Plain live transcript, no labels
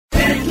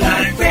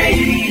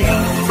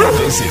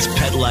This is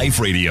Pet Life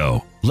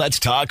Radio. Let's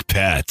talk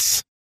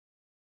pets.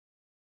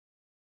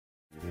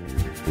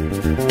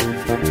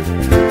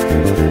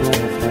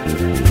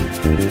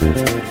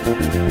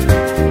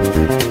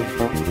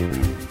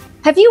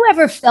 Have you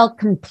ever felt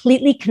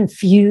completely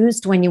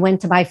confused when you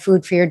went to buy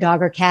food for your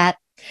dog or cat?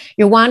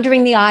 You're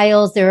wandering the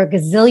aisles, there are a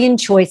gazillion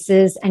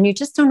choices, and you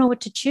just don't know what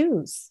to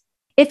choose.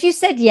 If you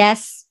said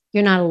yes,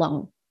 you're not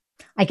alone.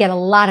 I get a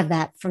lot of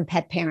that from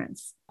pet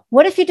parents.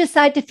 What if you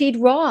decide to feed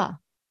raw,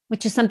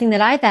 which is something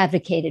that I've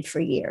advocated for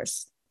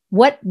years?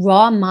 What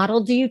raw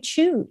model do you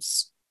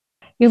choose?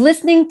 You're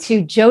listening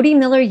to Jody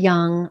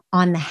Miller-Young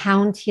on the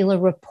Hound Healer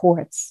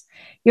Reports,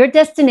 your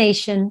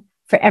destination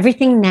for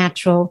everything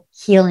natural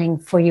healing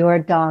for your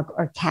dog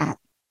or cat.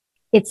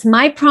 It's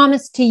my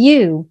promise to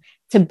you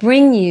to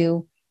bring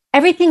you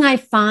everything I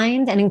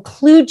find and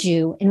include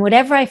you in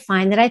whatever I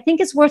find that I think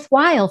is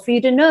worthwhile for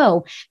you to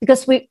know,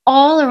 because we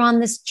all are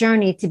on this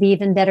journey to be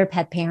even better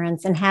pet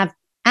parents and have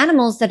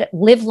animals that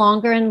live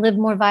longer and live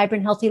more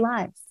vibrant, healthy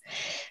lives.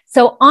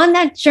 So on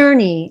that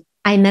journey,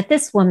 I met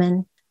this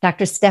woman,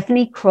 Dr.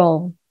 Stephanie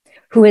Kroll,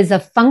 who is a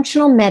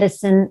functional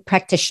medicine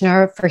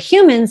practitioner for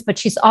humans, but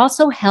she's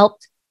also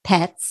helped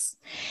pets.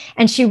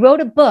 And she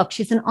wrote a book.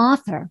 She's an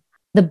author.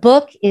 The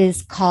book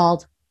is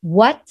called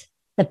What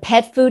the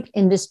Pet Food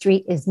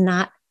Industry is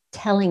Not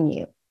Telling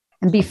You.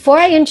 And before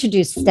I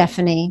introduce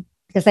Stephanie,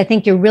 because I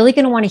think you're really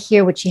going to want to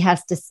hear what she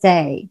has to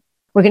say,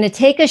 we're going to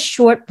take a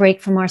short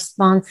break from our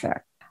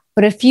sponsor.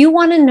 But if you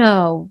want to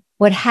know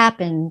what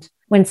happened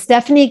when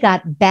Stephanie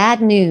got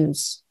bad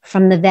news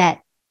from the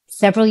vet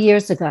several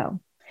years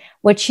ago,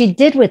 what she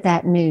did with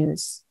that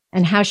news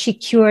and how she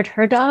cured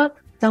her dog,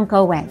 don't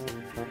go away.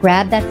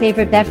 Grab that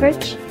favorite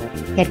beverage,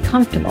 get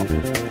comfortable,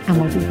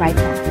 and we'll be right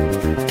back.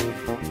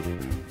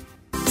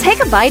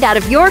 Take a bite out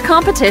of your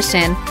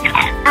competition.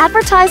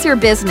 Advertise your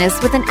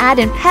business with an ad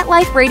in Pet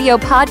Life Radio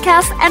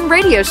podcasts and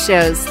radio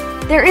shows.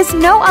 There is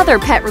no other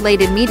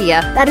pet-related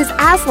media that is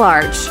as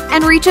large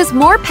and reaches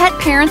more pet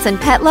parents and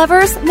pet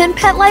lovers than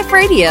Pet Life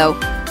Radio.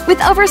 With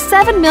over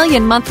 7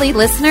 million monthly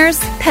listeners,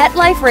 Pet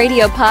Life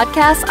Radio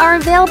podcasts are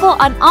available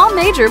on all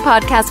major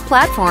podcast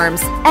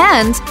platforms,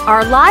 and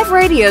our live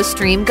radio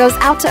stream goes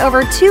out to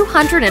over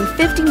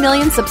 250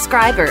 million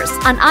subscribers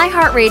on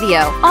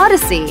iHeartRadio,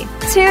 Odyssey,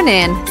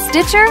 TuneIn,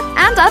 Stitcher,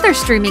 and other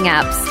streaming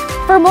apps.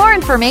 For more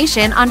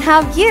information on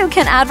how you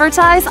can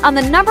advertise on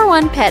the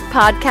 #1 pet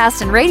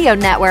podcast and radio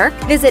network,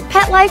 visit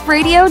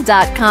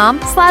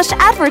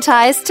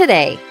PetLifeRadio.com/advertise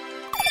today.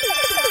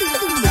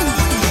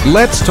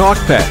 Let's Talk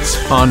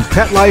Pets on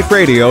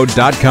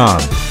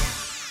PetLifeRadio.com.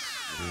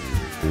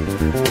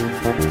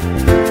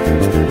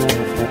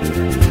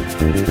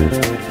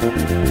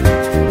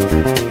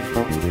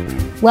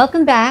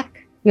 Welcome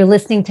back. You're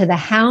listening to the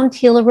Hound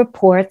Healer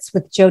Reports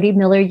with Jody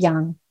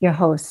Miller-Young, your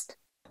host.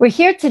 We're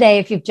here today,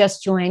 if you've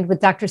just joined, with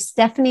Dr.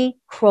 Stephanie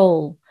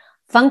Kroll,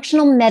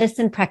 functional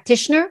medicine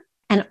practitioner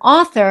and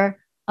author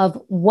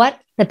of What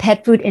the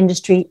Pet Food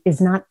Industry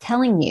is Not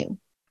Telling You.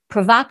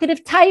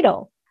 Provocative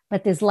title,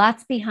 but there's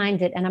lots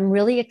behind it, and I'm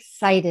really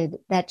excited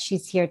that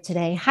she's here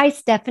today. Hi,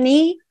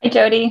 Stephanie. Hey,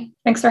 Jody.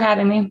 Thanks for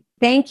having me.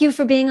 Thank you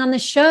for being on the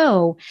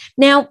show.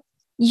 Now,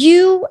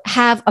 you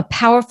have a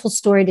powerful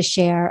story to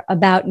share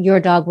about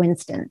your dog,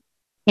 Winston.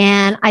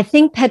 And I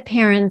think pet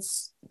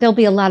parents, there'll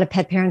be a lot of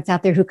pet parents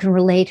out there who can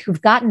relate,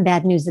 who've gotten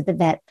bad news at the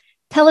vet.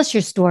 Tell us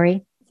your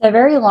story. It's a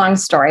very long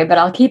story, but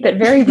I'll keep it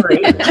very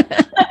brief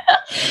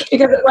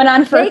because it went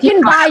on for a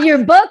few months. They can buy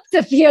your book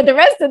to hear the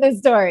rest of the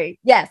story.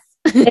 Yes.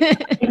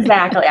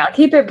 Exactly. I'll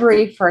keep it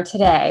brief for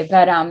today,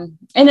 but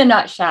in a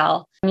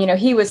nutshell,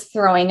 he was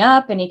throwing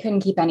up and he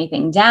couldn't keep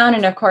anything down.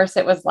 And of course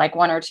it was like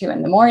 1 or 2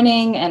 in the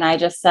morning. And I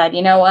just said,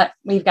 you know what,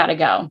 we've got to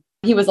go.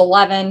 He was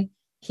 11.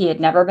 He had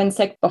never been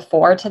sick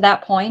before to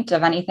that point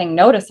of anything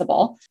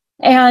noticeable.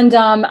 And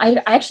I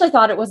actually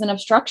thought it was an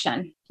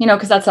obstruction,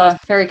 because that's a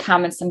very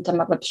common symptom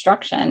of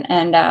obstruction.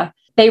 And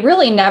they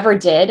really never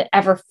did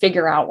ever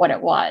figure out what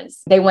it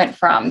was. They went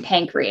from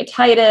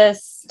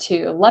pancreatitis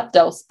to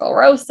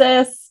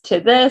leptospirosis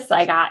to this.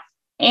 I got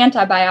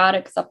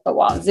antibiotics up the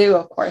wazoo.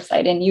 Of course,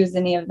 I didn't use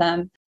any of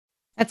them.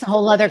 That's a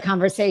whole other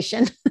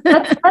conversation.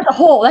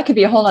 That could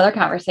be a whole other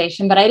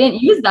conversation, but I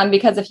didn't use them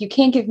because if you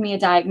can't give me a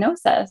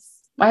diagnosis,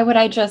 why would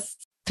I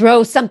just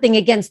throw something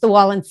against the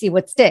wall and see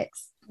what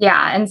sticks?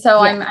 Yeah. And so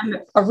I'm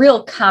a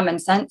real common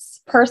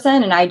sense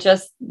person. And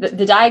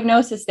the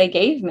diagnosis they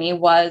gave me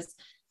was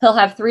he'll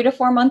have 3 to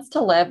 4 months to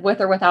live with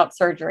or without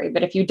surgery.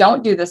 But if you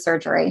don't do the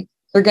surgery,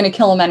 they're going to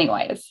kill him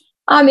anyways.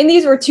 And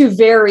these were 2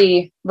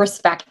 very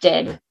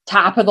respected,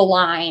 top of the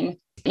line.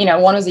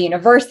 One was a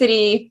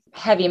university,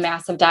 heavy,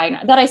 massive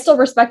diagnosis that I still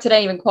respect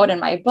today, even quote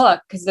in my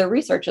book, because their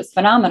research is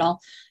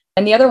phenomenal.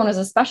 And the other one was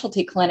a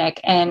specialty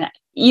clinic. And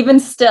even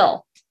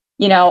still,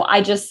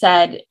 I just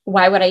said,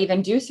 why would I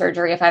even do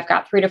surgery if I've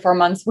got 3 to 4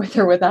 months with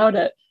or without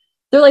it?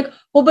 They're like,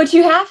 well, but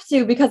you have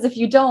to, because if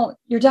you don't,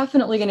 you're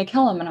definitely going to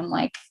kill him. And I'm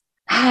like,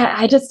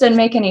 I just didn't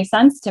make any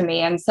sense to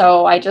me. And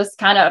so I just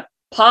kind of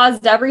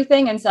paused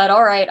everything and said,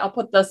 all right, I'll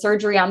put the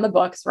surgery on the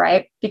books,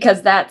 right?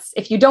 Because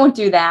if you don't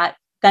do that,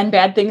 then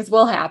bad things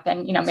will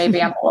happen.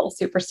 Maybe I'm a little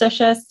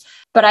superstitious,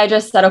 but I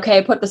just said, okay,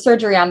 I put the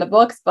surgery on the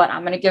books, but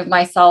I'm going to give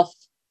myself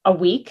a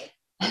week.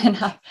 And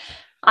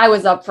I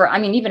was up for,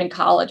 even in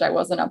college, I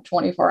wasn't up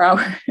 24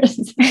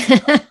 hours.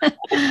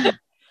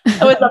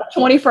 I was up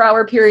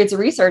 24-hour periods of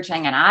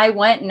researching, and I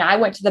went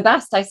to the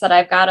best. I said,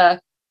 I've got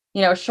to,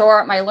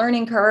 shore up my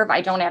learning curve.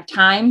 I don't have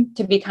time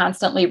to be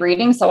constantly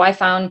reading. So I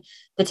found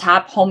the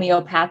top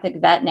homeopathic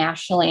vet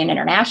nationally and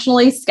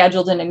internationally,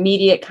 scheduled an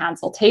immediate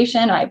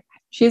consultation.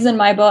 She's in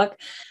my book.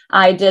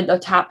 I did the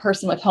top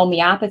person with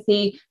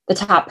homeopathy, the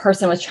top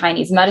person with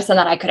Chinese medicine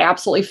that I could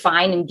absolutely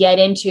find and get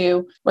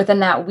into within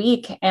that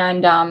week.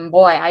 And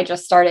I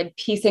just started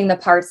piecing the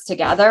parts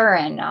together.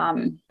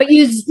 And but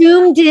you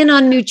zoomed in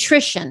on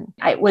nutrition.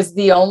 It was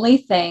the only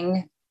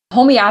thing.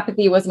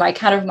 Homeopathy was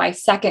my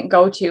second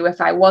go-to. If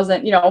I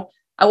wasn't,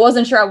 I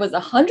wasn't sure I was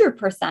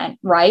 100%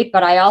 right,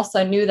 but I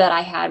also knew that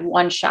I had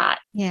one shot.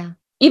 Yeah.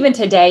 Even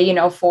today,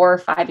 4 or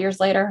 5 years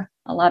later,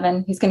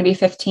 11, he's going to be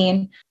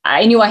 15.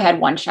 I knew I had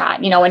one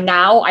shot, and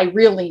now I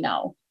really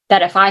know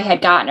that if I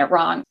had gotten it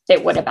wrong,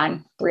 it would have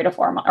been 3 to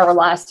 4 months or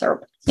less,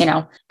 or,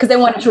 because they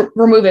wanted to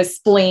remove his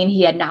spleen.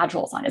 He had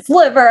nodules on his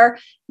liver,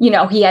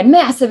 he had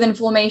massive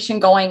inflammation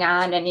going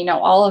on and,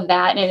 all of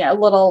that, and a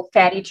little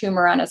fatty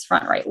tumor on his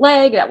front right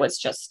leg that was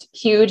just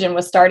huge and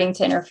was starting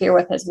to interfere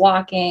with his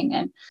walking.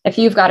 And if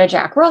you've got a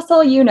Jack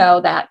Russell,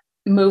 that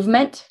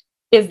movement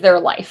is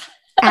their life.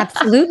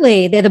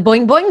 Absolutely. They're the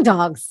boing boing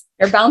dogs.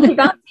 They're bouncy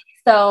bouncy.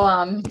 So,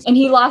 and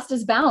he lost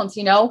his balance,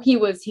 he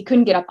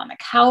couldn't get up on the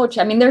couch.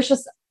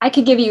 I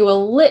could give you a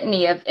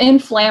litany of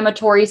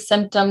inflammatory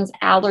symptoms,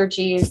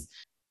 allergies.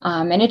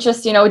 And it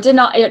just,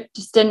 it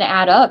just didn't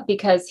add up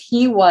because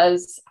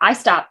I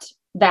stopped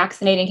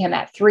vaccinating him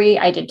at 3.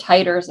 I did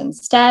titers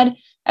instead.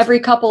 Every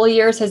couple of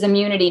years, his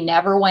immunity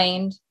never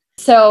waned.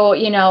 So,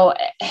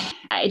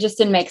 it just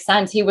didn't make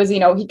sense. He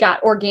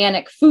got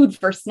organic food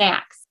for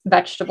snacks.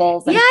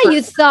 Vegetables. And fruit.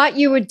 You thought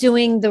you were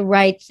doing the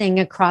right thing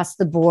across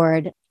the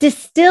board.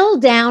 Distill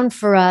down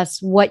for us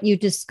what you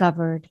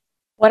discovered.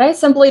 What I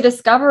simply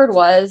discovered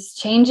was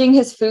changing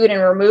his food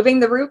and removing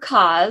the root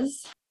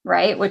cause,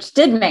 right? Which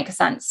did make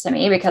sense to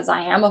me because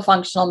I am a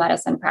functional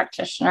medicine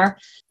practitioner.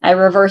 I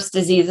reverse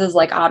diseases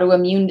like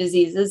autoimmune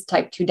diseases,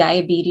 type 2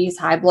 diabetes,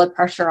 high blood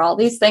pressure, all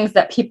these things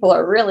that people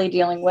are really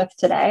dealing with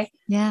today.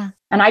 Yeah.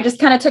 And I just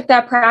kind of took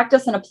that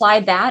practice and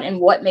applied that and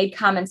what made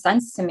common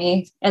sense to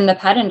me in the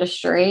pet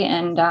industry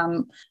and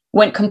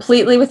went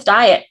completely with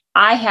diet.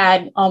 I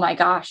had, oh my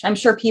gosh, I'm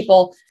sure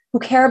people who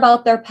care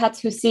about their pets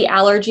who see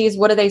allergies,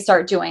 what do they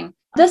start doing?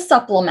 This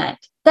supplement,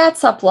 that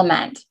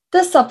supplement,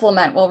 this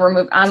supplement will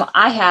remove.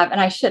 I have,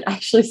 and I should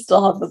actually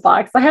still have the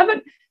box. I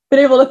haven't been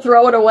able to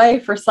throw it away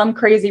for some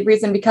crazy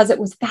reason because it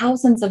was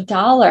thousands of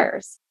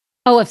dollars.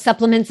 Oh, of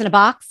supplements in a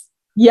box?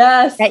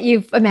 Yes. That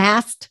you've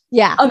amassed?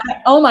 Yeah.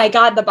 Oh my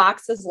God. The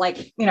box is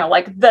like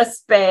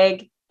this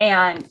big,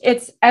 and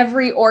it's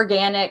every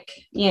organic,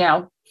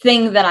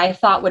 thing that I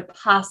thought would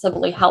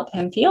possibly help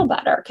him feel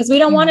better. Because we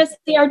don't want to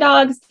see our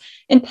dogs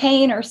in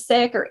pain or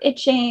sick or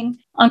itching,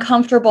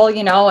 uncomfortable,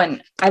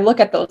 and I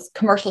look at those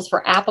commercials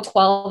for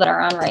Apoquel that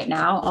are on right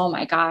now. Oh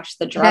my gosh,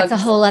 the drugs.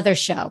 That's a whole other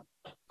show.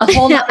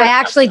 I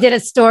actually did a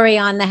story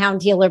on the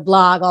Hound Healer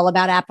blog all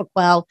about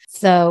Apoquel.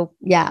 So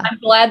yeah. I'm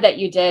glad that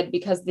you did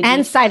because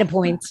and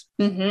Cytopoint.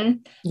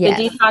 Mm-hmm. Yes.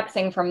 The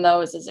detoxing from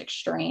those is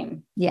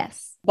extreme.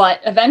 Yes. But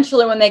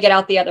eventually when they get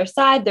out the other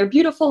side, they're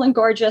beautiful and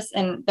gorgeous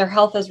and their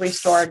health is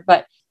restored.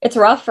 But it's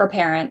rough for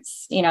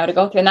parents, to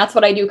go through. And that's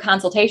what I do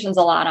consultations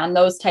a lot on,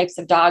 those types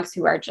of dogs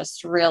who are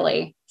just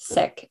really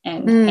sick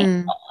and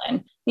painful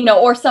and,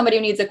 or somebody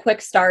who needs a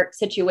quick start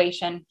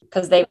situation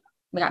because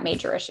we got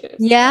major issues.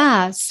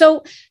 Yeah.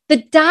 So the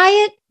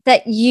diet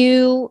that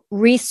you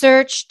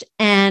researched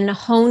and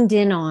honed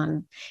in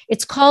on,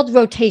 it's called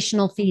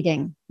rotational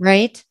feeding,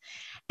 right?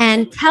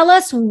 And tell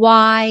us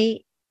why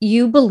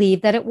you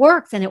believe that it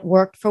works, and it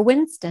worked for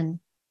Winston.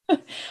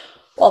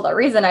 Well, the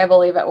reason I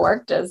believe it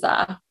worked is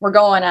we're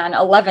going on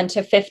 11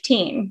 to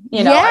 15,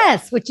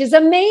 Yes, which is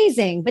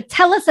amazing. But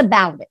tell us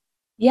about it.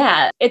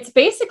 Yeah. It's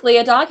basically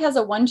a dog has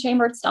a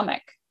 1-chambered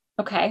stomach.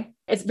 Okay.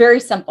 It's very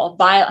simple.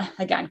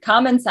 Again,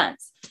 common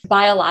sense.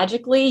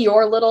 Biologically,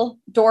 your little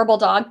adorable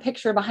dog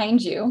picture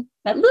behind you,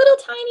 that little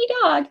tiny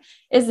dog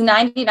is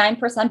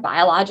 99%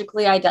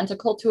 biologically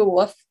identical to a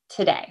wolf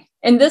today.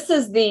 And this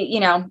is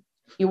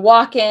you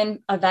walk in,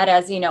 a vet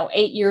has,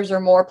 8 years or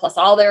more, plus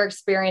all their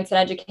experience and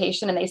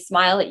education, and they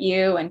smile at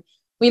you. And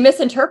we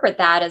misinterpret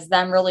that as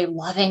them really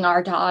loving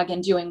our dog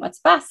and doing what's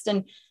best.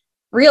 And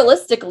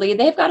realistically,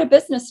 they've got a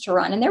business to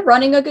run and they're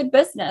running a good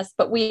business.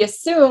 But we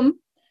assume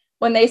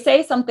when they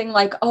say something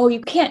like, oh, you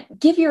can't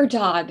give your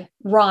dog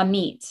raw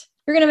meat,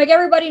 you're going to make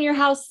everybody in your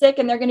house sick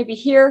and they're going to be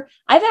here.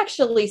 I've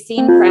actually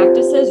seen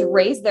practices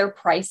raise their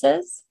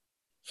prices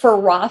for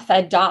raw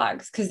fed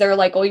dogs because they're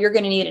like, oh, you're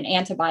going to need an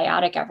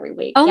antibiotic every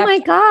week. Oh my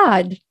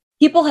God.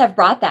 People have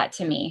brought that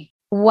to me.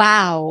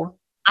 Wow.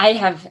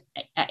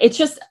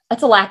 It's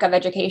a lack of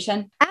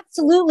education.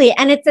 Absolutely.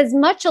 And it's as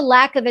much a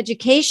lack of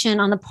education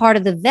on the part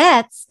of the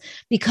vets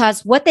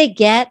because what they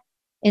get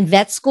in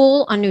vet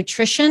school on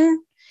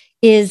nutrition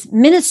is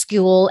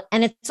minuscule,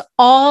 and it's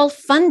all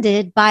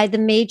funded by the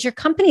major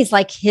companies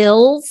like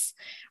Hills,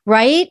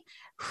 right?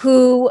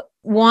 Who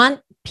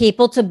want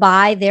people to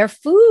buy their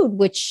food,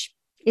 which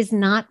is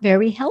not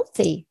very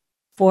healthy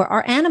for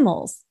our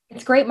animals.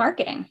 It's great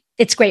marketing.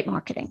 It's great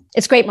marketing.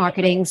 It's great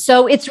marketing.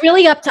 So it's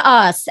really up to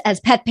us as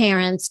pet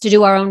parents to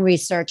do our own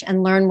research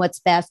and learn what's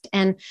best,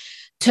 and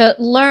to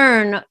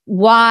learn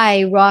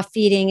why raw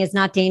feeding is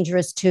not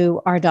dangerous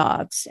to our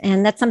dogs.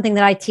 And that's something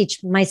that I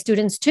teach my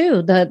students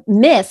too, the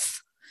myth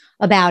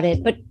about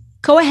it. But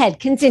go ahead,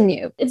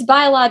 continue. It's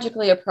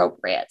biologically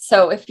appropriate.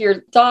 So if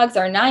your dogs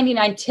are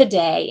 99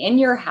 today in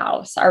your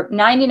house, are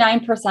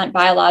 99%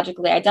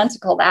 biologically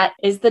identical, that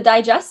is the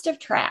digestive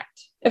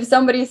tract. If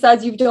somebody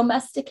says you've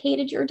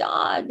domesticated your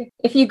dog,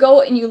 if you go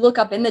and you look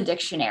up in the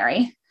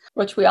dictionary,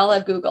 which we all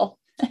have Google,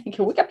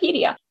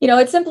 Wikipedia,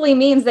 it simply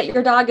means that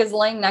your dog is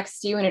laying next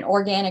to you in an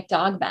organic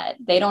dog bed.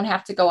 They don't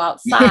have to go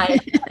outside.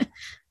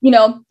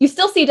 You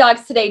still see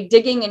dogs today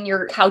digging in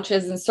your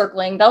couches and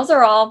circling. Those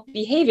are all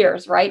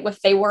behaviors, right?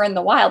 If they were in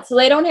the wild. So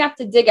they don't have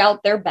to dig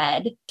out their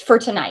bed for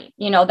tonight.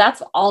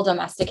 That's all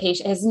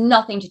domestication. It has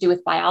nothing to do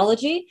with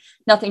biology,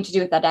 nothing to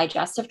do with the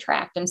digestive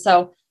tract. And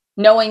so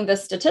knowing the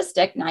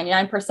statistic,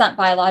 99%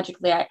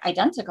 biologically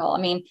identical. I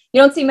mean,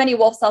 you don't see many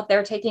wolves out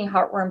there taking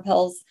heartworm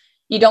pills.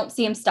 You don't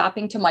see them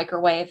stopping to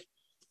microwave,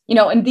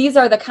 and these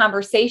are the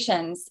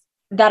conversations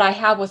that I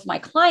have with my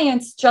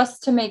clients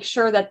just to make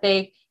sure that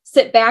they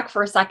sit back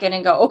for a second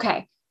and go,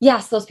 okay,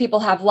 yes, those people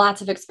have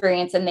lots of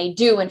experience, and they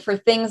do. And for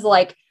things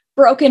like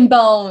broken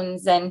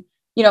bones and,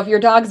 if your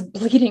dog's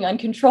bleeding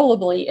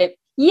uncontrollably,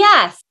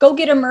 yes, go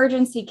get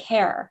emergency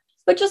care.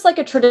 But just like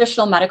a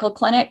traditional medical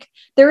clinic,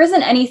 there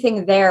isn't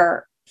anything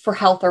there for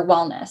health or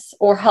wellness.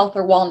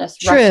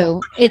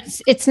 True.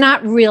 It's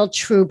not real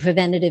true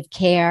preventative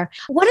care.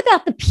 What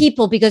about the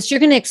people? Because you're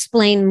going to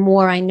explain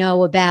more, I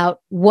know, about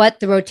what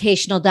the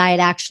rotational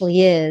diet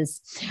actually is.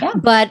 Yeah.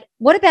 But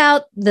what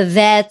about the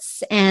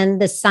vets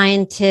and the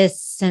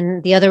scientists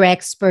and the other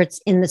experts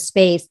in the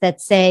space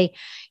that say,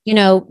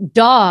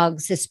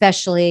 dogs,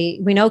 especially,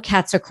 we know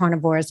cats are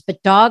carnivores,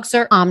 but dogs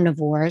are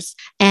omnivores.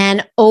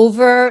 And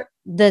over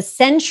the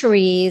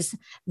centuries,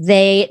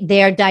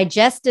 their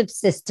digestive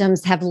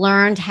systems have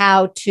learned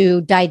how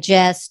to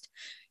digest,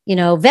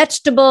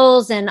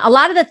 vegetables and a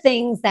lot of the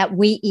things that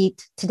we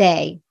eat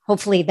today,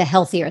 hopefully the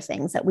healthier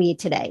things that we eat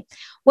today.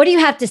 What do you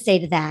have to say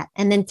to that?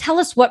 And then tell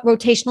us what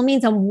rotational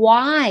means and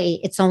why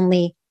it's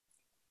only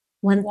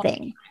one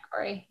thing.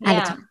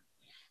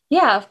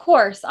 Yeah, of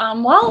course.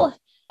 Well,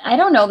 I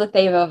don't know that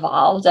they've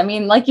evolved. I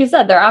mean, like you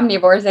said, they're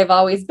omnivores. They've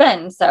always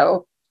been.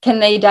 So can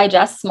they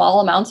digest small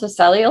amounts of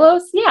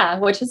cellulose? Yeah,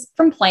 which is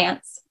from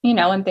plants,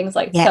 and things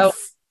like yes. So.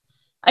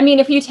 I mean,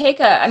 if you take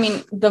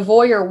the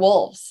voyeur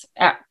wolves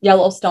at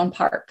Yellowstone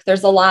Park,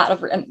 there's a lot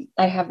of, and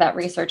I have that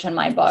research in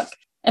my book.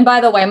 And by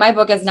the way, my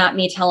book is not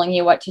me telling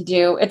you what to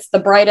do. It's the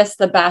brightest,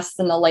 the best,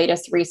 and the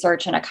latest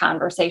research in a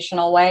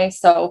conversational way.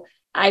 So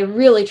I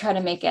really try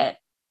to make it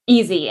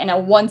easy and a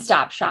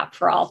one-stop shop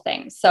for all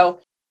things.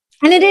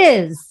 And it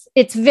is.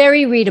 It's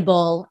very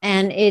readable,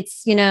 and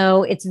it's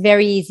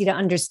very easy to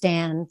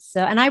understand.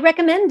 So, and I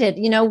recommend it.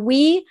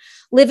 We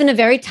live in a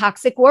very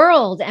toxic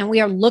world, and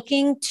we are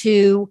looking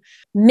to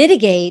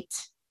mitigate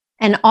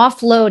and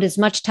offload as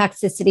much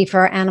toxicity for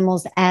our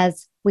animals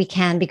as we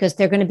can, because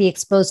they're going to be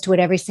exposed to it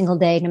every single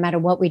day, no matter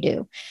what we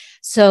do.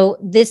 So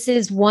this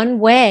is one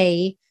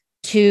way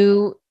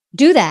to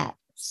do that.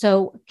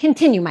 So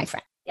continue, my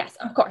friend. Yes,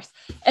 of course.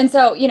 And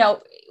so,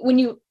 when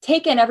you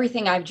take in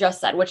everything I've just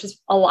said, which is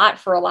a lot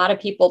for a lot of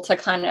people to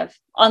kind of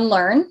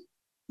unlearn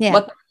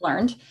what they've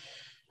learned,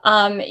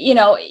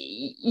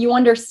 you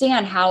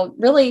understand how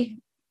really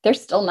they're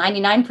still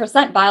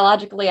 99%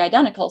 biologically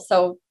identical.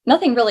 So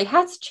nothing really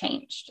has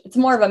changed. It's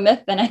more of a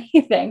myth than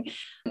anything.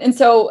 And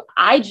so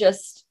I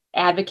just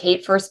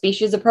advocate for a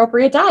species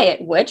appropriate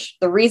diet, which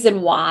the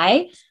reason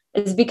why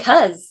is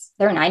because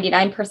they're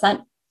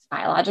 99%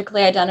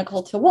 biologically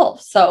identical to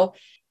wolves. So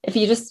if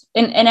you just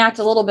enact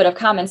a little bit of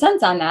common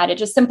sense on that, it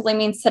just simply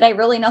means today,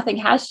 really nothing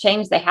has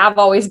changed. They have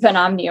always been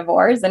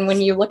omnivores. And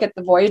when you look at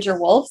the Voyager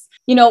wolves,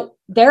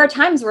 there are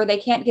times where they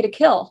can't get a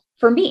kill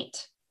for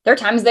meat. There are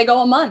times they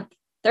go a month.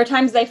 There are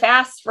times they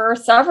fast for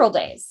several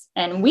days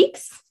and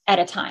weeks at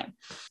a time.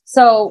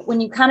 So when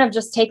you kind of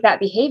just take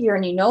that behavior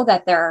and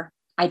that they're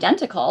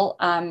identical,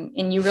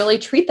 and you really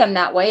treat them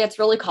that way, it's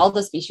really called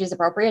the species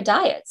appropriate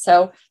diet.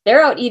 So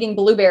they're out eating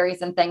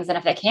blueberries and things. And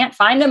if they can't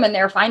find them and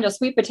they find a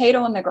sweet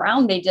potato in the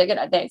ground, they dig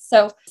it.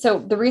 So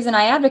the reason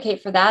I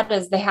advocate for that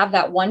is they have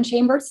that one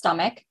chambered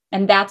stomach.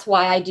 And that's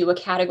why I do a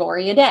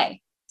category a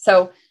day.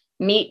 So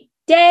meat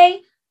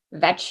day,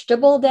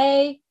 vegetable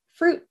day,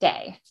 fruit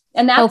day.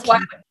 And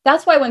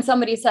that's why when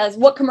somebody says,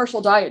 what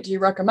commercial diet do you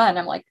recommend?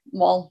 I'm like,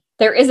 well,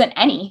 there isn't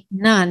any.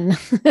 None.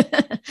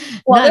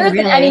 Well, there isn't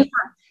any.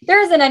 There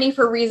isn't any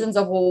for reasons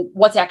of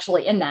what's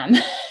actually in them.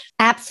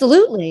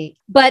 Absolutely.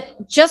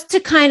 But just to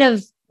kind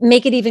of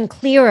make it even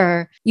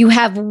clearer, you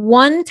have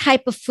one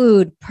type of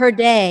food per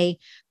day,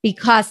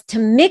 because to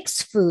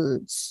mix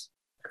foods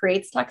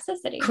creates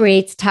toxicity.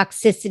 Creates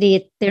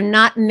toxicity. They're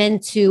not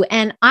meant to.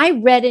 And I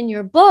read in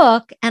your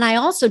book, and I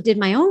also did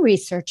my own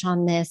research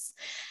on this,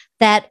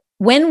 that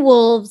when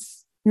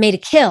wolves made a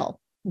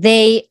kill,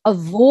 they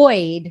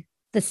avoid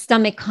the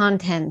stomach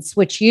contents,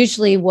 which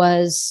usually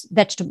was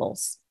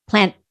vegetables,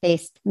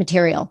 plant-based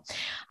material.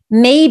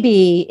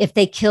 Maybe if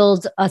they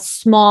killed a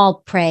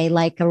small prey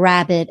like a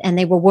rabbit and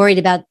they were worried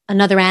about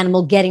another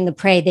animal getting the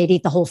prey, they'd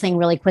eat the whole thing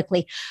really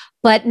quickly.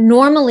 But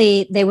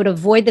normally they would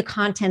avoid the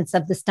contents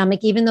of the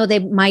stomach, even though they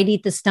might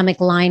eat the stomach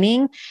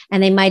lining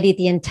and they might eat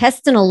the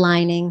intestinal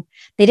lining.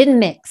 They didn't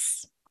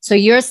mix. So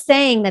you're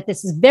saying that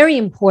this is very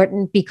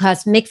important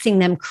because mixing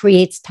them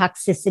creates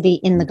toxicity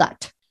in the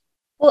gut.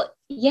 Well,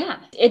 yeah,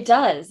 it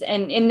does.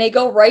 And they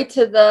go right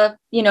to the,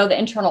 the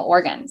internal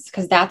organs,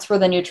 because that's where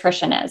the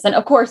nutrition is. And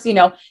of course,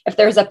 if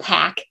there's a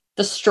pack,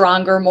 the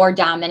stronger, more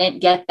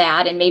dominant get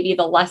that. And maybe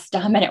the less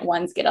dominant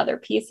ones get other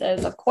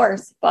pieces, of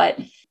course. But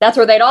that's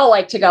where they'd all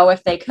like to go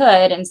if they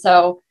could. And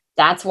so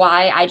that's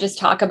why I just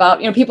talk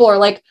about, people are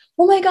like,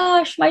 oh my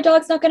gosh, my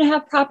dog's not going to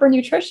have proper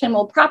nutrition.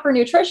 Well, proper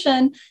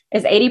nutrition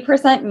is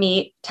 80%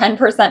 meat,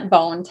 10%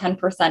 bone,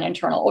 10%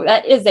 internal.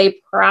 That is a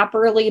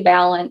properly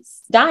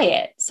balanced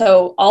diet.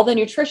 So all the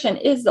nutrition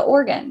is the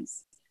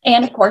organs.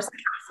 And of course,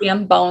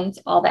 calcium, bones,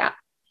 all that.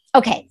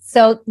 Okay.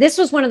 So this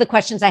was one of the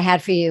questions I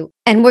had for you.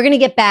 And we're going to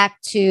get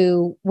back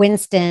to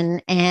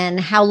Winston and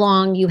how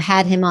long you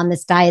had him on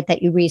this diet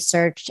that you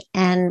researched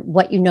and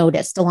what you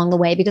noticed along the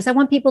way, because I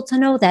want people to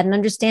know that and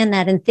understand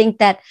that and think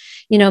that,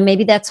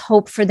 maybe that's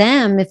hope for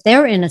them if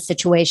they're in a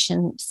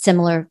situation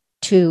similar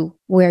to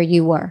where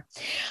you were.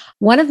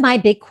 One of my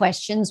big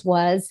questions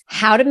was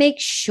how to make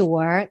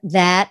sure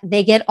that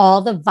they get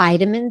all the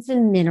vitamins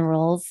and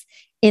minerals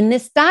in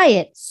this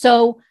diet.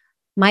 So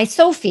my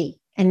Sophie,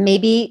 and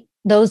maybe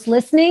those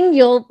listening,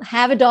 you'll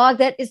have a dog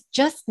that is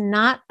just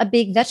not a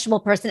big vegetable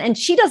person. And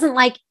she doesn't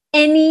like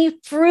any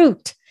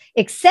fruit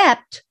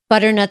except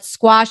butternut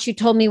squash. You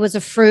told me was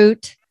a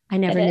fruit. I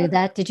never knew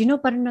that. Did you know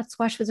butternut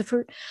squash was a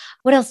fruit?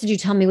 What else did you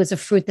tell me was a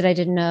fruit that I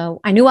didn't know?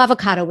 I knew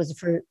avocado was a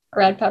fruit.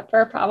 Red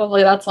pepper,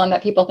 probably. That's one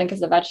that people think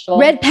is a vegetable.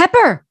 Red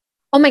pepper.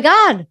 Oh my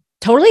God.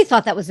 Totally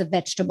thought that was a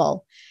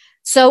vegetable.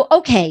 So,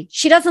 okay.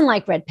 She doesn't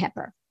like red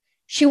pepper.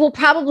 She will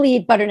probably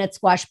eat butternut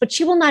squash, but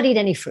she will not eat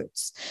any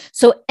fruits.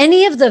 So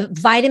any of the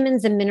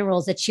vitamins and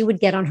minerals that she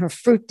would get on her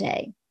fruit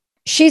day,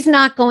 she's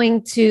not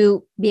going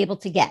to be able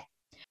to get.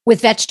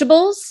 With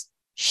vegetables,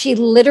 she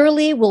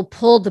literally will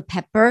pull the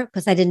pepper,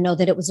 because I didn't know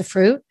that it was a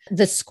fruit,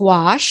 the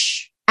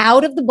squash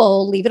out of the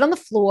bowl, leave it on the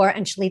floor,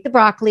 and she'll eat the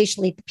broccoli,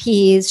 she'll eat the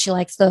peas, she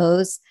likes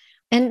those.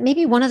 And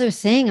maybe one other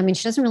thing,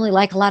 she doesn't really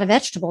like a lot of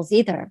vegetables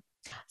either.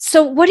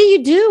 So what do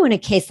you do in a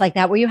case like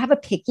that where you have a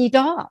picky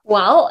dog?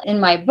 Well, in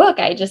my book,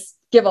 I just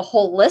give a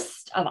whole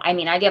list of, and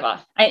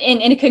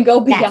it can go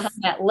beyond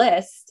that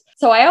list.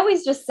 So I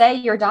always just say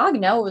your dog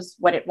knows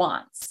what it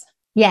wants.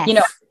 Yes.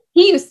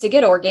 He used to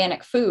get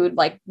organic food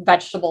like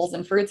vegetables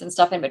and fruits and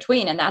stuff in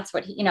between. And that's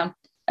what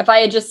if I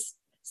had just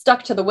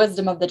stuck to the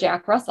wisdom of the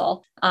Jack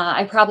Russell,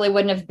 I probably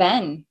wouldn't have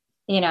been,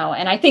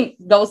 and I think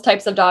those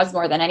types of dogs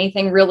more than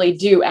anything really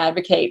do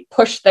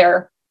push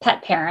their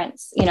pet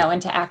parents,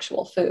 into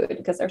actual food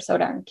because they're so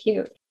darn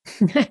cute.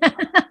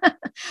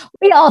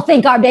 We all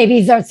think our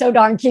babies are so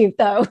darn cute,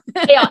 though.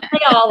 they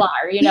all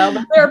are,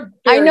 but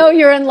I know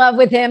you're in love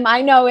with him.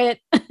 I know it.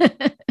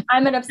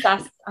 I'm an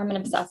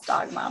obsessed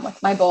dog mom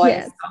with my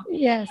boys.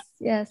 Yes.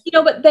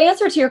 But the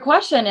answer to your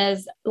question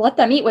is let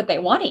them eat what they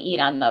want to eat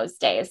on those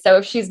days. So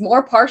if she's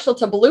more partial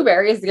to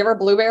blueberries, give her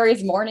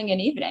blueberries morning and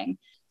evening.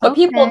 What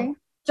people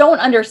don't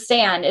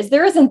understand is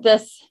there isn't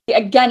this,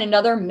 again,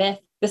 another myth,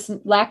 this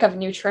lack of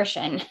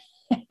nutrition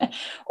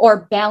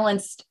or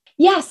balanced.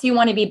 Yes, you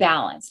want to be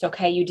balanced.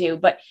 Okay, you do.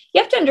 But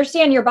you have to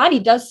understand your body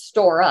does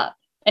store up,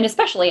 and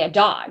especially a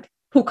dog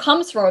who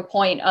comes from a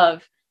point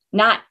of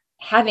not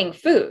having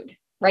food,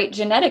 right?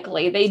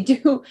 Genetically, they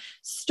do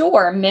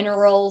store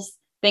minerals,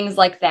 things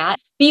like that.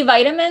 B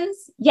vitamins,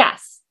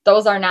 yes,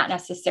 those are not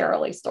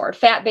necessarily stored.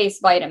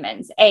 Fat-based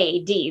vitamins,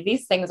 A, D,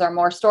 these things are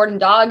more stored, and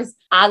dogs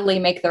oddly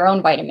make their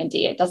own vitamin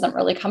D. It doesn't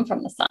really come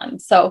from the sun.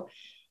 So,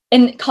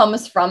 and it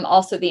comes from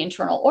also the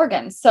internal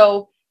organs.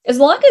 So as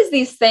long as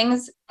these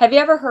things, have you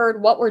ever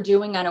heard what we're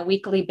doing on a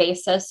weekly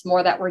basis,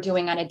 more that we're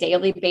doing on a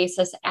daily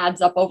basis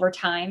adds up over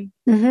time?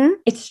 Mm-hmm.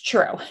 It's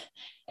true.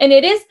 And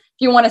it is, if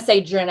you want to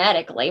say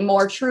genetically,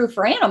 more true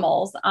for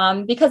animals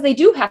because they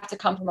do have to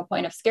come from a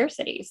point of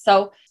scarcity.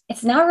 So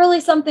it's not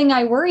really something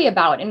I worry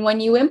about. And when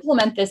you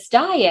implement this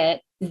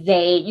diet,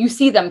 you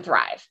see them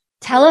thrive.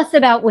 Tell us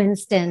about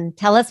Winston.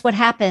 Tell us what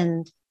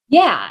happened.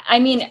 Yeah.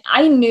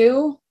 I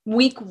knew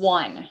week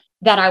 1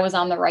 that I was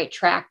on the right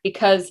track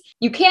because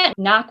you can't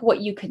knock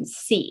what you can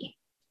see.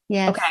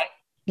 Yes. Okay.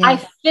 Yes.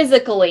 I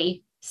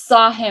physically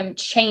saw him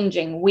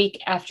changing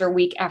week after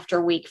week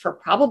after week for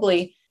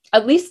probably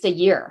at least a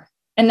year.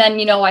 And then,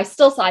 I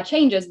still saw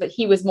changes, but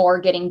he was more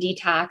getting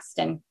detoxed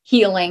and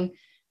healing.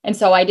 And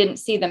so I didn't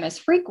see them as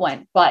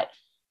frequent, but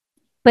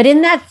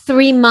in that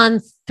 3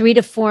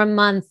 to 4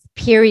 month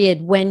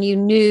period, when you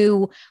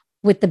knew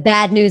with the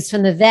bad news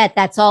from the vet,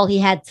 that's all he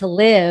had to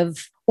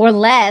live. or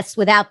less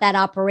without that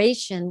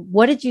operation.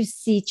 What did you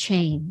see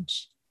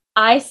change?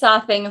 I saw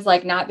things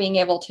like not being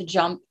able to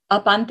jump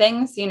up on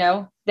things,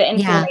 the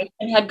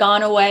inflammation had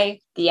gone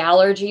away. The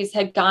allergies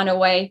had gone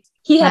away.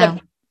 He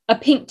had a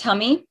pink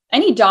tummy.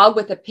 Any dog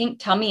with a pink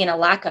tummy and a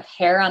lack of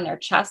hair on their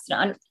chest,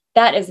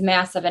 that is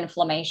massive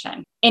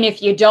inflammation. And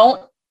if you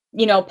don't,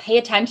 pay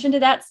attention to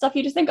that stuff,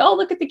 you just think, oh,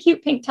 look at the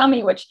cute pink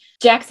tummy, which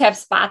Jacks have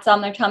spots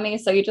on their tummy.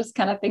 So you just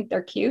kind of think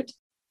they're cute.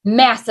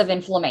 Massive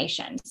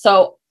inflammation.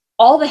 So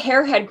all the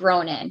hair had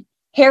grown in.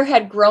 Hair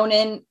had grown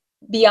in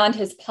beyond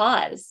his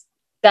paws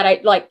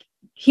that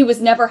he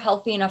was never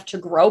healthy enough to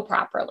grow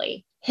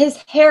properly. His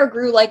hair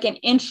grew like an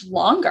inch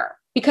longer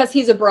because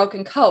he's a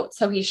broken coat.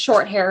 So he's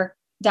short hair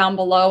down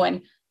below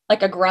and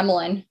like a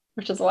gremlin,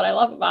 which is what I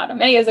love about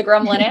him. And he has a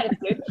gremlin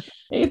attitude.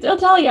 He'll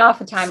tell you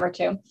off a time or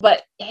two,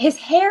 but his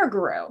hair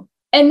grew.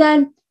 And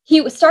then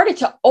he started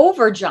to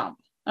over jump.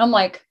 And I'm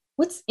like,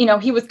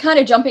 he was kind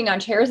of jumping on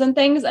chairs and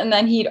things, and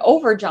then he'd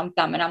over jump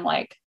them. And I'm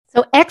like,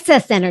 so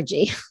excess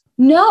energy.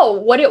 No,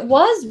 what it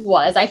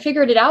was I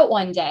figured it out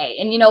one day.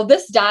 And,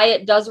 this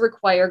diet does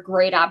require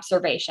great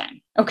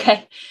observation.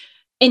 Okay.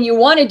 And you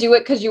want to do it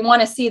because you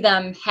want to see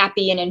them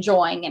happy and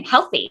enjoying and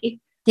healthy.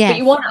 Yes. But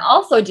you want to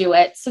also do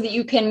it so that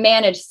you can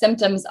manage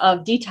symptoms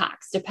of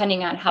detox,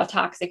 depending on how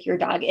toxic your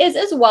dog is,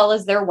 as well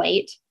as their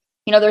weight.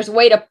 There's a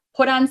way to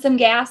put on some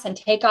gas and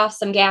take off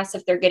some gas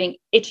if they're getting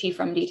itchy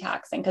from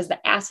detoxing because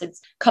the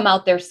acids come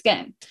out their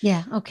skin.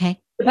 Yeah. Okay.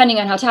 Depending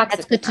on how toxic.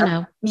 That's good to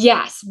know.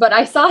 Yes. But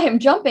I saw him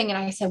jumping and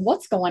I said,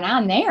 what's going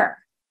on there?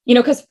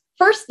 Because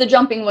first the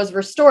jumping was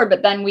restored,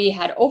 but then we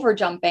had over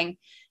jumping.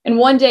 And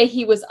one day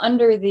he was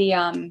under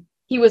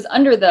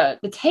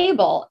the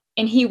table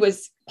and he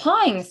was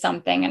pawing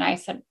something. And I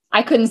said,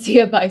 I couldn't see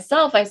it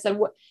myself. I said,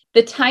 what?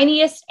 The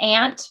tiniest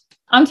ant,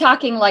 I'm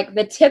talking like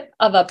the tip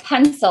of a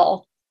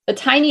pencil, the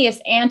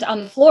tiniest ant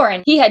on the floor.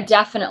 And he had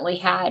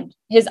definitely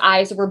his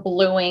eyes were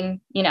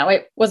bluing,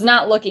 it was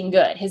not looking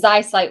good. His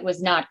eyesight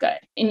was not good.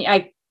 And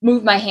I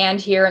moved my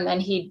hand here and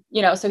then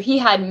so he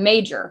had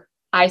major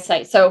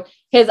eyesight. So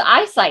his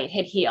eyesight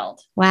had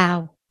healed.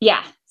 Wow.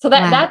 Yeah. So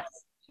that's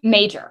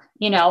major,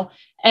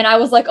 and I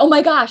was like, oh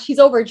my gosh, he's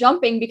over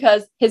jumping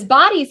because his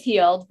body's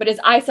healed, but his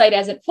eyesight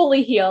hasn't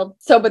fully healed.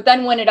 So, but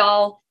then when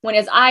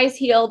his eyes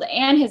healed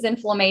and his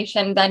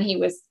inflammation, then he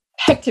was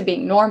back to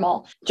being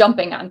normal,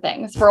 jumping on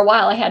things. For a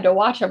while, I had to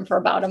watch him for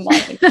about a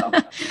month. So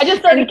I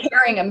just started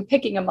carrying him,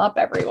 picking him up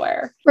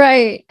everywhere.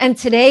 Right. And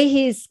today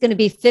he's going to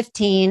be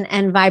 15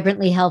 and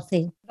vibrantly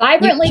healthy.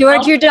 You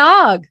cured your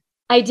dog.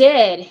 I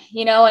did,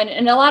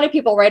 and a lot of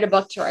people write a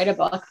book to write a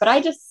book, but I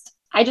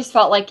just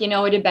felt like, it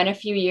had been a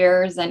few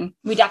years and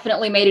we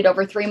definitely made it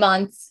over 3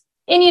 months.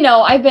 And,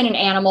 I've been an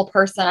animal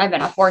person. I've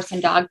been a horse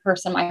and dog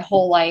person my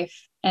whole life.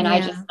 And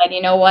I just said,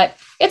 you know what,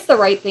 it's the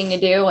right thing to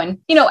do. And,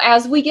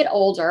 as we get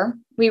older,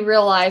 we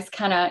realize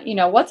kind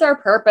of, what's our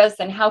purpose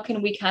and how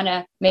can we kind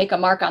of make a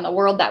mark on the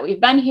world that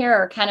we've been here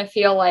or kind of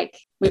feel like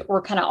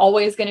we're kind of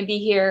always going to be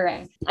here.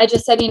 And I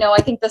just said,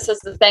 I think this is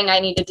the thing I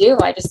need to do.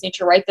 I just need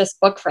to write this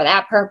book for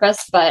that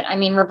purpose. But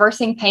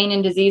reversing pain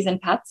and disease in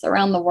pets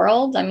around the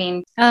world.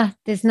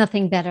 There's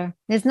nothing better.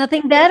 There's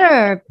nothing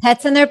better.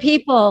 Pets and their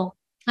people.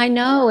 I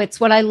know. It's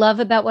what I love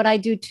about what I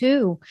do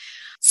too.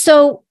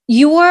 So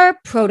your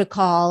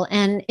protocol,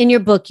 and in your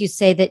book, you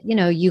say that,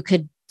 you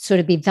could sort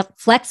of be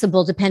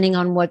flexible depending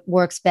on what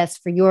works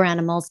best for your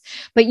animals.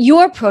 But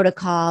your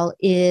protocol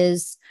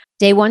is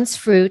day 1's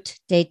fruit,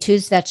 day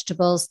 2's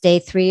vegetables, day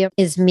 3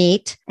 is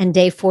meat, and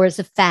day 4 is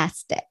a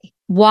fast day.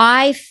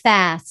 Why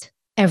fast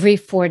every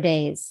 4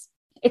 days?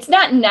 It's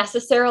not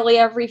necessarily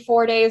every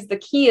 4 days. The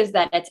key is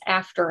that it's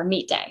after a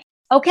meat day.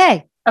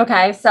 Okay.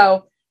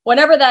 So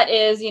whatever that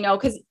is,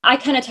 because I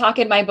kind of talk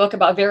in my book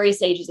about various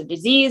stages of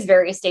disease,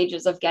 various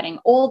stages of getting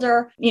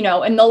older,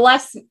 and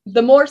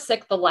the more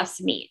sick, the less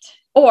meat,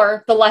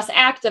 or the less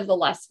active, the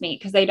less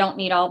meat, because they don't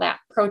need all that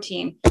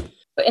protein.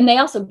 And they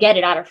also get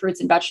it out of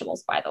fruits and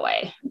vegetables, by the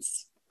way.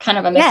 It's kind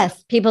of a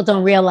yes. People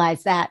don't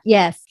realize that.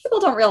 Yes.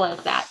 People don't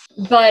realize that.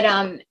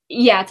 But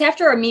it's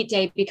after a meat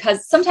day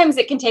because sometimes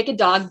it can take a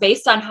dog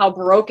based on how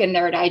broken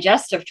their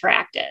digestive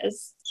tract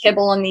is.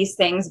 Kibble and these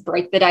things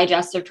break the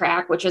digestive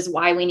tract, which is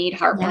why we need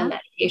heartworm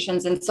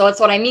medications. And so that's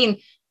what I mean.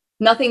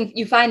 Nothing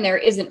you find there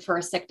isn't for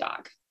a sick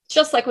dog. It's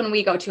just like when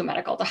we go to a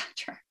medical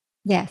doctor.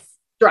 Yes.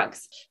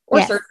 Drugs or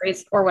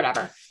surgeries or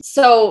whatever.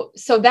 So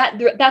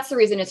that's the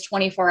reason it's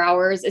 24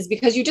 hours is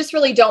because you just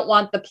really don't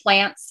want the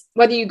plants,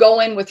 whether you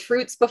go in with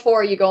fruits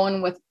before you go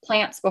in with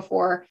plants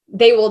before,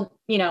 they will,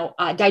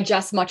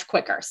 digest much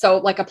quicker. So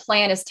like a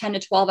plant is 10 to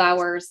 12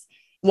 hours.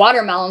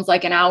 Watermelon's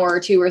like an hour or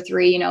 2 or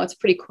 3, it's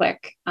pretty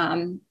quick.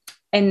 And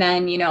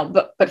then,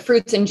 but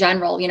fruits in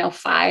general,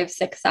 5,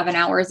 6, 7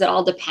 hours, it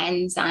all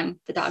depends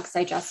on the dog's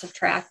digestive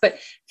tract, but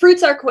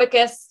fruits are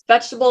quickest,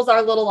 vegetables are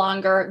a little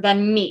longer,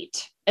 then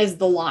meat is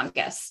the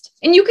longest.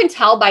 And you can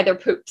tell by their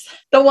poops.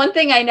 The one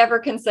thing I never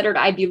considered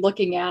I'd be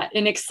looking at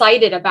and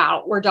excited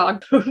about were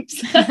dog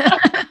poops.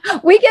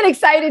 We get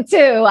excited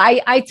too.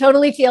 I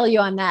totally feel you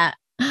on that.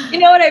 You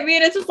know what I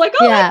mean? It's just like,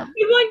 oh,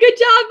 you won, good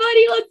job,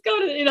 buddy. Let's go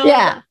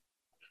to,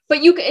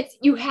 But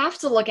you have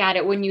to look at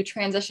it when you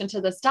transition to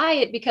this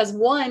diet, because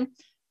one,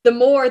 the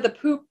more the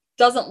poop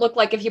doesn't look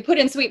like, if you put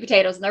in sweet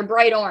potatoes and they're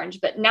bright orange,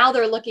 but now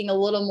they're looking a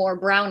little more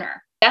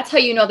browner. That's how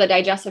you know the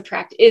digestive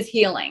tract is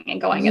healing and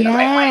going in the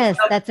right way. Yes,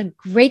 that's a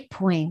great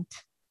point.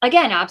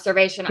 Again,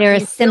 observation. They're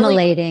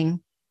assimilating.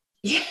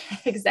 Yeah,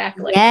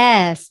 exactly.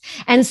 Yes.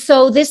 And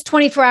so this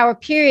 24-hour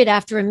period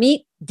after a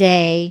meat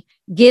day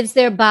gives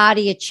their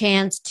body a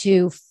chance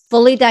to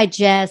fully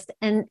digest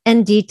and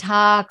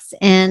detox,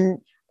 and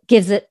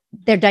gives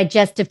their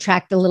digestive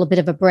tract a little bit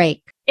of a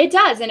break. It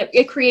does. And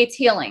it creates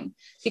healing,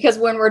 because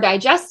when we're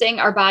digesting,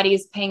 our body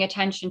is paying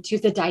attention to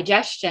the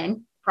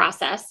digestion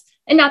process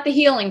and not the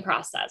healing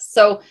process.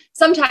 So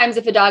sometimes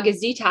if a dog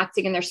is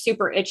detoxing and they're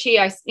super itchy,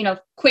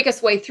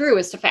 quickest way through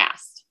is to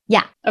fast.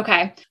 Yeah.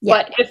 Okay. Yeah.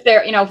 But if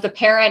they're, if the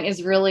parent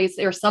is really,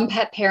 there are some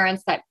pet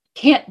parents that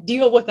can't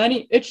deal with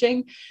any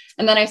itching.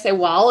 And then I say,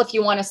 well, if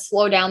you want to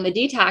slow down the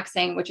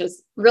detoxing, which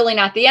is really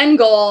not the end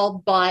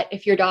goal, but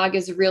if your dog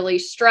is really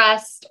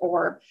stressed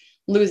or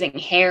losing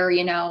hair,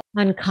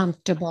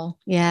 uncomfortable.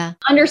 Yeah.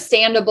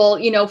 Understandable,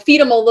 feed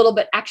them a little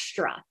bit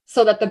extra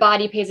so that the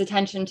body pays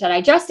attention to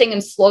digesting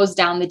and slows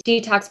down the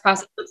detox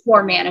process. It's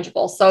more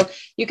manageable. So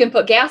you can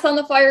put gas on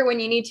the fire when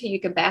you need to, you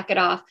can back it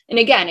off. And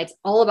again, it's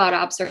all about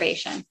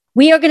observation.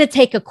 We are going to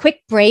take a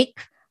quick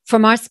break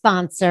from our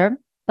sponsor,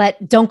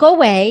 but don't go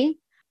away.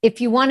 If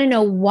you want to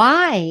know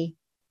why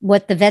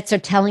what the vets are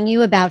telling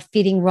you about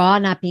feeding raw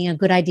not being a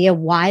good idea,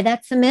 why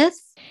that's a myth,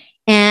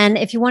 and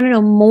if you want to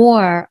know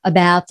more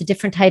about the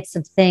different types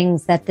of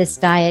things that this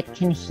diet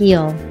can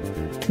heal,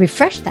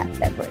 refresh that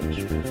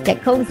beverage,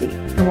 get cozy,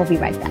 and we'll be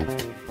right back.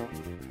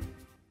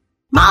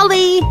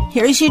 Molly,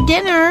 here's your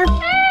dinner.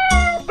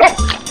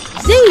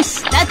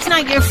 Zeus, that's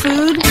not your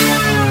food.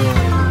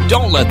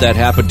 Don't let that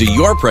happen to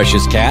your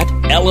precious cat.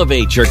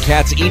 Elevate your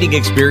cat's eating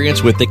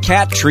experience with the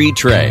Cat Tree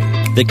Tray.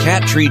 The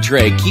Cat Tree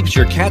Tray keeps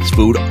your cat's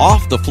food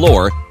off the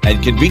floor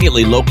and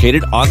conveniently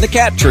located on the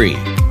cat tree.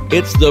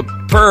 It's the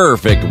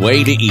perfect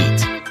way to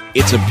eat.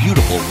 It's a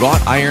beautiful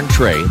wrought iron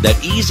tray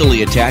that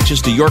easily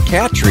attaches to your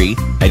cat tree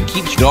and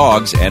keeps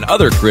dogs and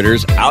other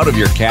critters out of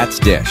your cat's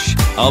dish.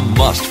 A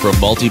must for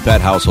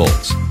multi-pet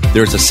households.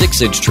 There's a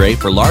 6-inch tray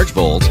for large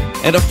bowls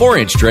and a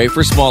 4-inch tray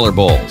for smaller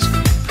bowls.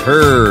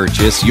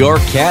 Purchase your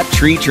Cat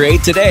Tree Tray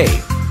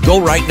today.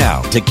 Go right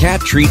now to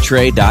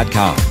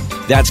cattreetray.com.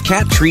 That's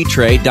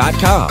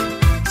cattreetray.com.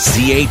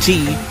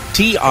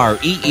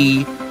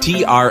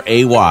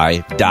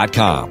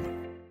 cattreetray.com.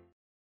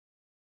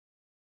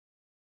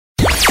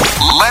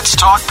 Let's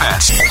talk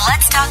pets.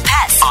 Let's talk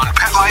pets On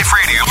Pet Life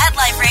Radio. Pet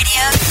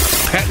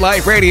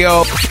Life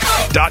Radio.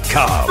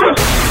 PetLifeRadio.com.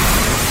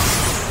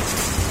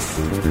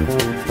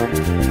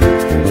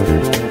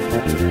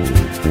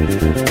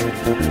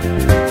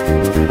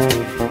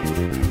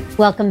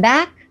 Welcome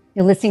back.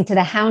 You're listening to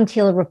the Hound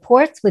Healer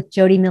Reports with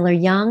Jody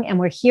Miller-Young, and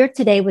we're here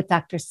today with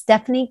Dr.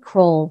 Stephanie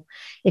Kroll.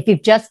 If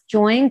you've just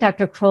joined,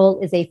 Dr. Kroll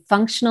is a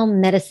functional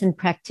medicine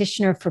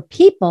practitioner for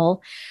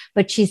people,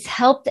 but she's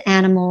helped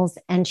animals,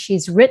 and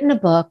she's written a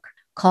book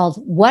called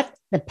What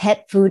the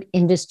Pet Food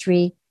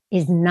Industry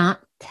is Not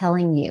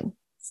Telling You.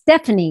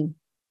 Stephanie,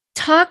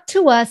 talk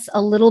to us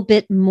a little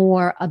bit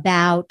more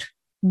about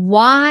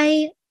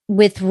why,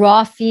 with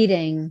raw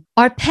feeding,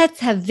 our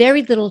pets have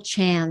very little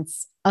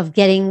chance of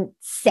getting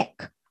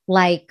sick,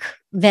 like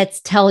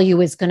vets tell you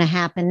is going to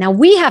happen. Now,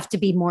 we have to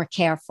be more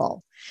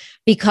careful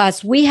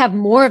because we have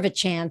more of a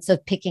chance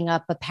of picking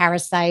up a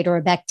parasite or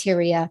a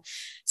bacteria.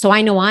 So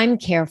I know I'm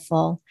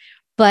careful,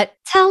 but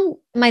tell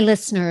my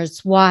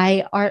listeners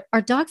why our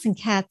dogs and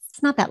cats,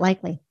 it's not that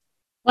likely.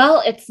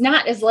 Well, it's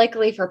not as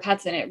likely for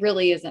pets, and it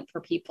really isn't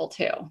for people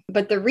too.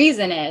 But the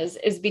reason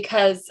is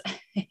because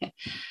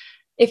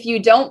if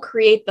you don't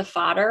create the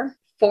fodder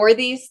for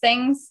these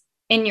things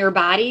in your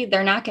body,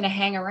 they're not going to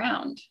hang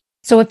around.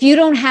 So if you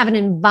don't have an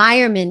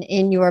environment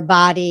in your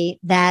body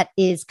that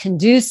is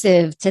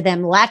conducive to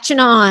them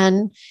latching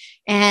on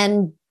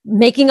and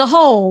making a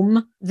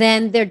home,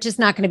 then they're just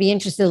not going to be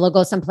interested. They'll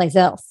go someplace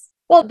else.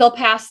 Well, they'll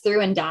pass through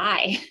and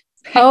die.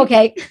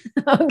 Okay.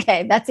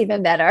 Okay. That's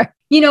even better.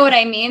 You know what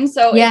I mean?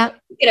 So yeah. If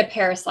you get a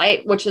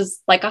parasite, which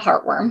is like a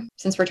heartworm,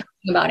 since we're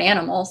talking about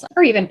animals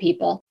or even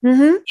people,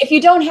 if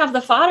you don't have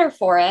the fodder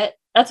for it,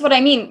 that's what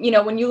I mean.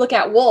 When you look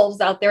at wolves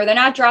out there, they're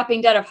not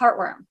dropping dead of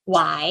heartworm.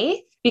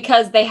 Why?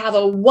 Because they have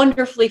a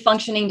wonderfully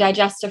functioning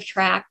digestive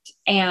tract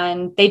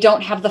and they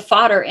don't have the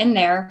fodder in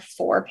there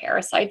for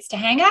parasites to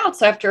hang out.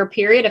 So after a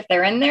period, if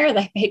they're in there,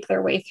 they make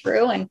their way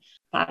through and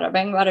bada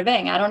bing, bada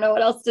bing. I don't know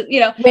what else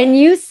to, When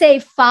you say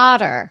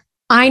fodder,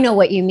 I know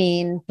what you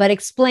mean, but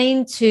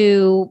explain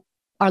to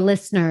our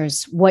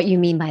listeners what you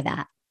mean by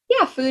that.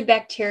 Yeah, food,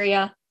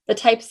 bacteria, the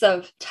types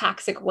of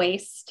toxic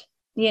waste,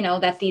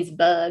 that these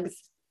bugs,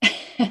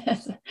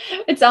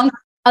 it sounds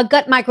a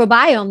gut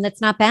microbiome that's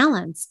not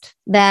balanced,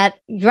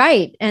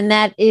 right. And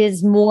that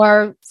is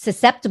more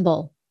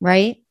susceptible,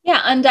 right?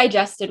 Yeah.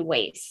 Undigested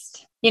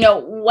waste.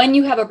 When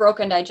you have a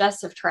broken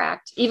digestive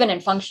tract, even in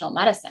functional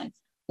medicine,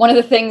 one of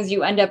the things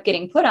you end up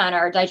getting put on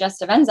are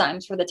digestive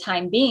enzymes for the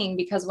time being,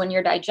 because when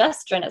your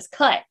digestion is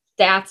cut,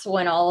 that's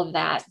when all of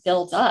that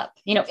builds up,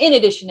 in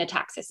addition to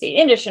toxicity,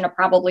 in addition to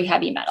probably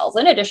heavy metals,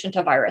 in addition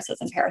to viruses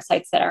and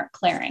parasites that aren't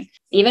clearing,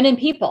 even in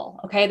people.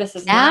 Okay. This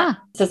is not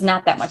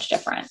that much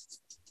different.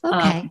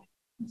 Okay.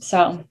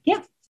 So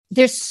yeah.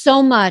 There's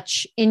so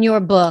much in your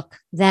book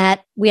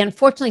that we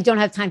unfortunately don't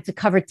have time to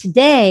cover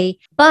today,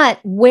 but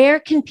where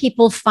can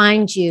people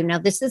find you? Now,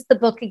 this is the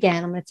book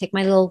again. I'm going to take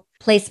my little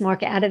place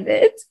mark out of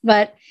it,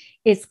 but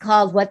it's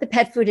called What the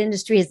Pet Food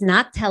Industry is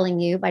Not Telling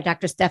You by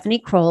Dr. Stephanie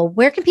Kroll.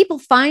 Where can people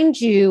find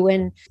you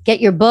and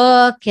get your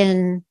book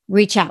and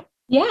reach out?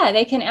 Yeah,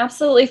 they can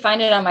absolutely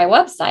find it on my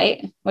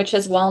website, which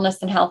is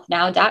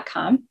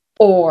wellnessandhealthnow.com,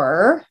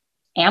 or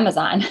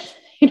Amazon.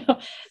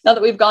 Now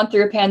that we've gone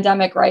through a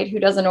pandemic, right? Who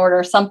doesn't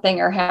order something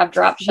or have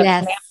drop ships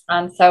on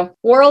Amazon? So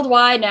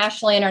worldwide,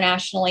 nationally,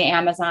 internationally,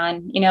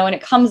 Amazon, and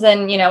it comes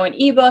in, an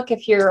ebook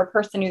if you're a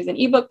person who's an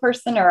ebook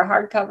person, or a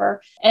hardcover.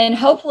 And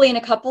hopefully in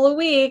a couple of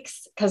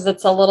weeks, because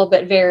it's a little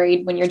bit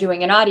varied when you're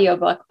doing an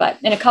audiobook, but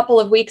in a couple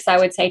of weeks, I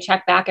would say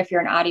check back if you're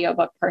an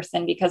audiobook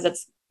person, because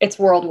it's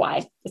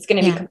worldwide. It's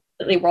going to be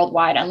completely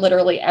worldwide on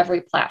literally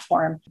every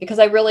platform, because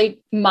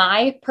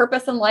my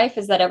purpose in life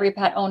is that every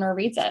pet owner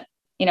reads it.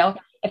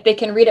 If they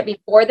can read it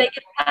before they get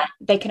a pet,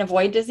 they can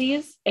avoid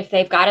disease. If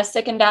they've got a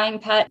sick and dying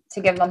pet,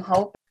 to give them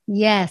hope.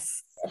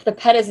 Yes. If the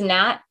pet is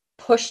not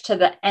pushed to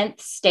the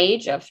nth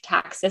stage of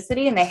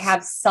toxicity and they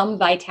have some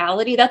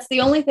vitality, that's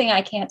the only thing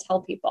I can't tell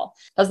people.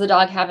 Does the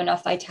dog have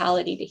enough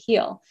vitality to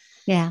heal?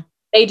 Yeah.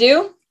 They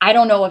do. I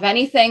don't know of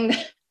anything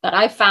that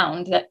I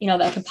found that,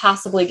 that could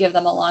possibly give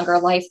them a longer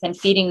life than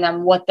feeding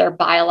them what they're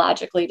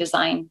biologically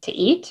designed to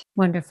eat.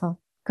 Wonderful.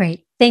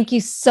 Great. Thank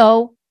you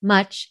so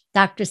much,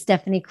 Dr.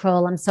 Stephanie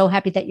Kroll. I'm so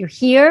happy that you're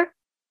here.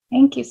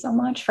 Thank you so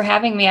much for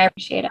having me. I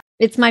appreciate it.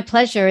 It's my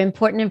pleasure.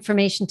 Important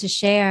information to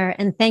share.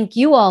 And thank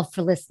you all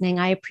for listening.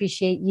 I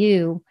appreciate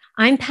you.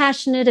 I'm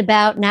passionate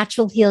about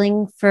natural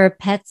healing for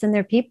pets and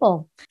their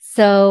people.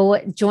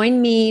 So join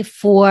me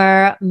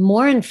for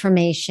more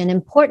information,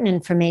 important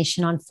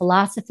information on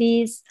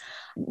philosophies,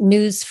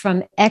 news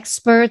from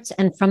experts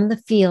and from the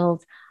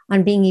field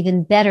on being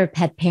even better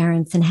pet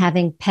parents and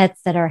having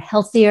pets that are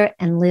healthier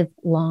and live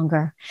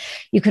longer.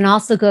 You can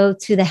also go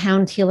to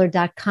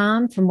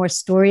thehoundhealer.com for more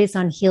stories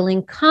on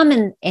healing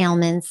common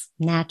ailments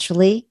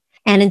naturally.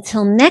 And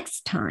until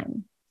next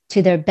time,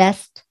 to their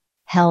best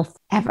health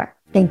ever.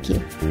 Thank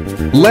you.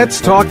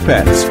 Let's Talk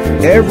Pets,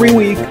 every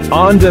week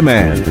on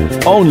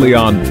demand, only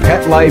on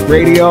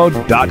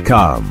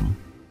PetLifeRadio.com.